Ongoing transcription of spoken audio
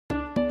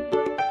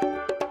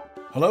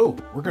Hello,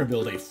 we're going to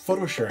build a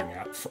photo sharing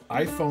app for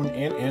iPhone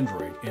and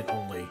Android in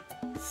only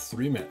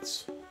 3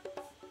 minutes.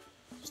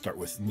 Start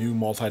with new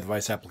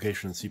multi-device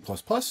application in C++.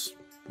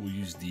 We'll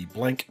use the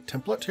blank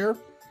template here.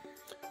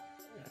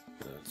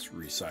 Let's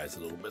resize it a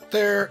little bit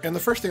there. And the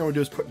first thing I'm going to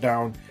do is put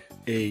down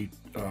a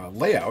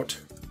layout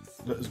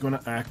that is going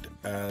to act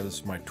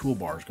as my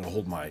toolbar. It's going to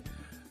hold my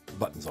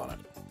buttons on it.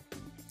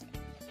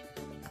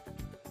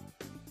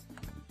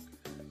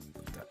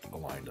 Put that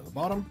aligned to the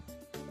bottom.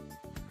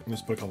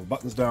 Let's put a couple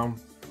buttons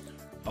down.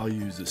 I'll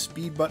use the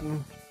speed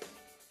button.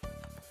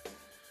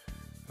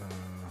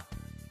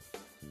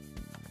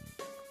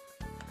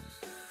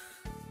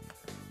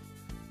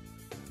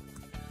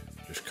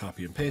 Just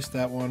copy and paste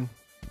that one.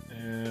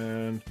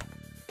 And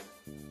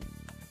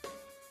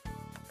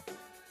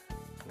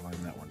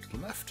align that one to the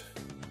left.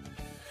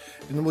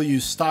 And then we'll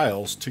use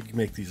styles to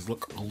make these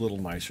look a little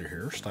nicer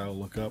here. Style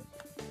lookup.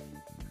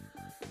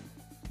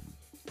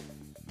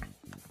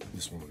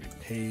 This one will be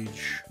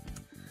page.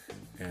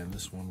 And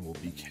this one will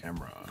be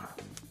camera.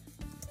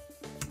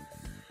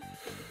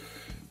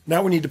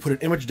 Now we need to put an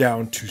image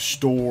down to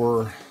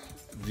store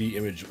the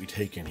image that we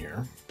take in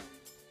here.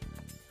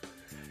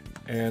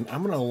 And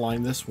I'm going to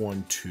align this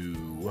one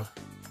to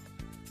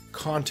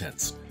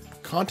contents.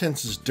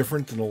 Contents is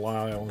different than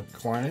allow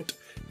client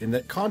in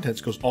that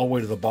contents goes all the way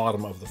to the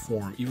bottom of the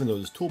form, even though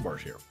there's toolbars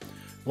here.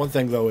 One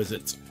thing though is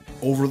it's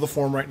over the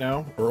form right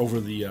now, or over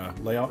the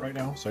layout right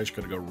now. So I just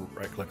got to go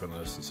right click on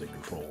this and say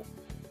control,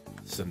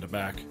 send it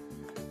back.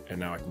 And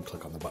now I can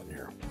click on the button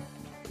here.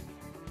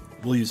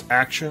 We'll use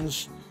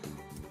actions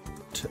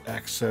to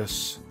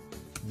access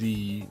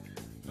the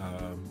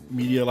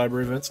media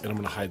library events, and I'm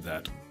going to hide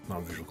that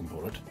non-visual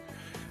component.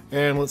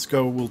 And let's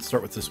go, we'll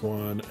start with this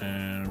one,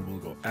 and we'll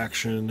go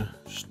action,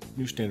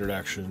 new standard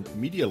action,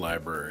 media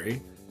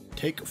library,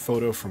 take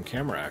photo from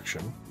camera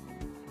action.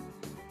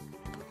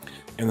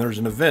 And there's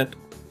an event,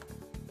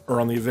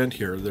 or on the event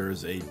here, there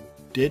is a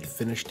did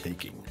finish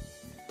taking.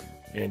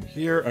 And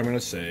here I'm going to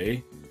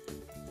say,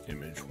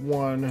 image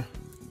 1,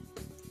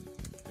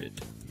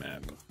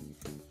 bitmap,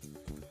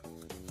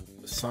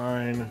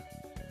 assign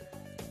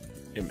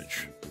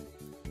image.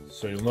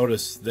 So you'll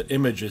notice the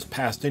image is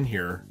passed in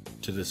here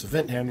to this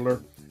event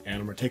handler, and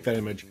I'm going to take that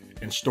image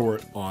and store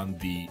it on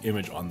the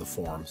image on the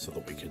form so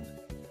that we can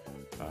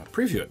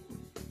preview it.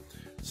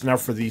 So now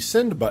for the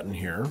send button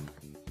here,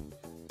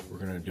 we're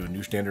going to do a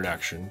new standard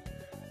action,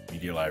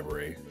 media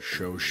library,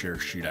 show share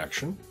sheet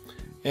action,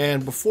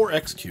 and before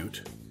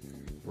execute,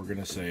 we're going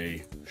to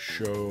say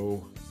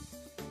show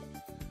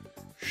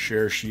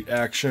share sheet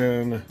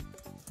action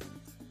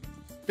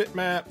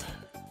bitmap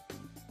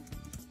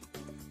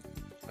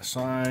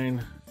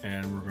assign,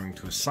 and we're going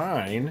to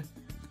assign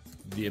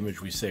the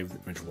image we saved,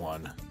 image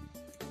 1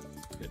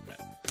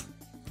 bitmap.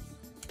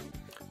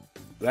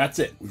 That's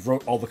it. We've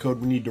wrote all the code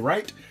we need to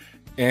write,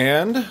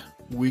 and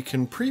we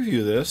can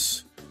preview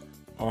this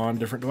on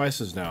different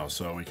devices now.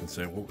 So we can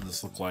say, what would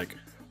this look like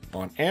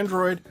on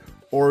Android?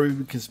 Or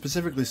we can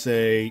specifically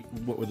say,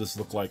 what would this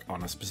look like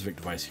on a specific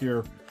device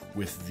here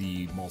with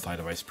the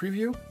multi-device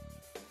preview.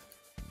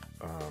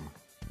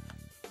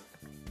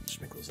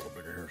 Just make those a little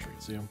bigger here so you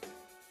can see them.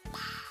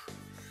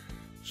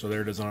 So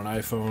there it is on an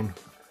iPhone.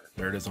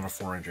 There it is on a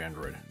 4-inch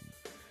Android.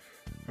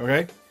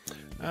 Okay.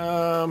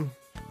 And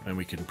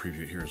we can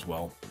preview it here as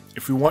well.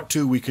 If we want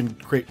to, we can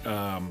create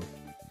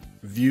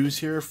views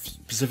here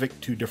specific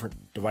to different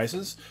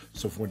devices.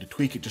 So if we want to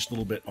tweak it just a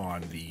little bit on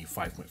the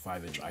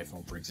 5.5-inch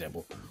iPhone, for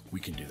example, we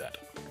can do that.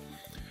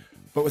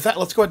 But with that,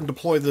 let's go ahead and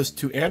deploy this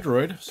to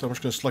Android. So I'm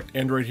just going to select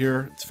Android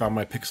here. It's found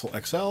my Pixel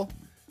XL,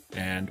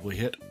 and we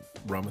hit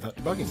run without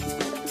debugging.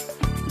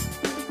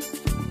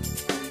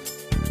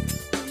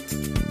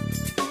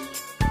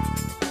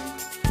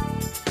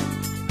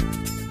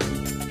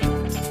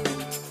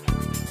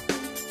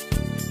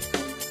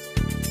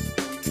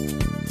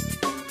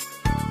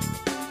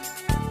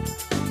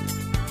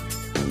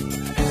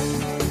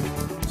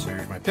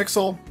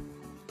 Pixel,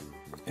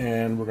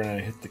 and we're going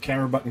to hit the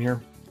camera button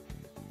here,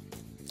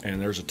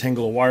 and there's a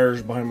tangle of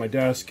wires behind my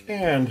desk,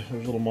 and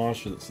there's a little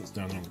monster that sits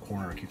down there in the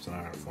corner and keeps an eye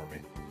on it for me.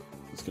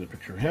 Let's get a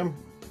picture of him,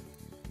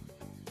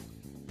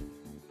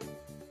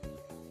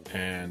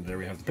 and there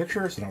we have the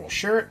picture. So now we'll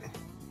share it,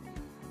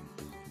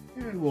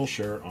 and we'll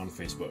share it on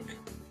Facebook.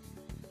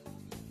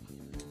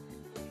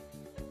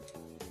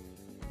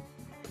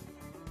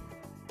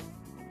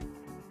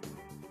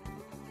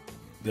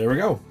 There we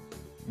go.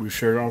 We've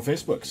shared it on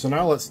Facebook. So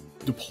now let's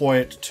deploy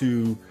it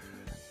to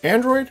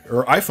Android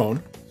or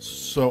iPhone.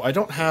 So I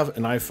don't have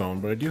an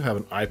iPhone, but I do have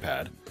an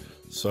iPad.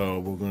 So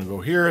we're going to go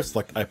here,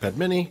 select iPad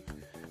mini,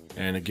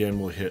 and again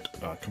we'll hit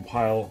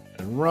compile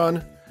and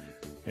run,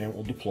 and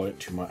we'll deploy it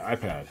to my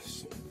iPad.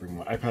 So bring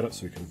my iPad up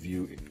so we can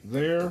view it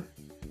there.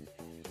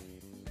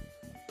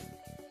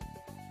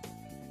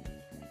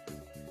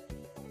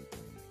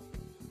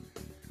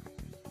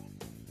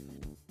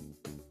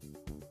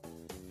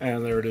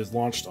 And there it is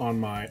launched on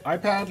my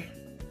iPad,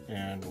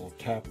 and we'll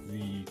tap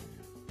the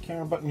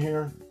camera button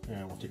here,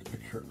 and we'll take a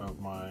picture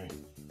of my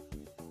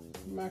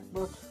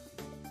MacBook.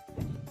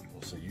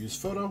 We'll say use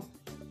photo.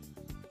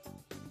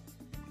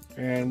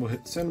 And we'll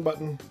hit send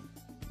button.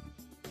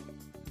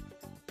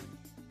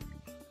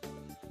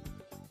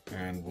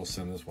 And we'll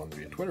send this one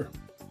via Twitter.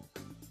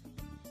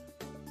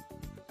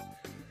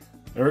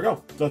 There we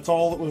go. That's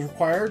all that was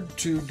required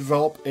to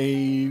develop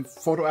a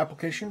photo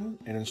application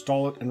and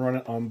install it and run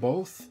it on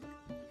both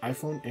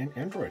iPhone and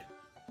Android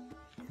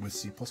with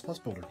C++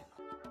 Builder.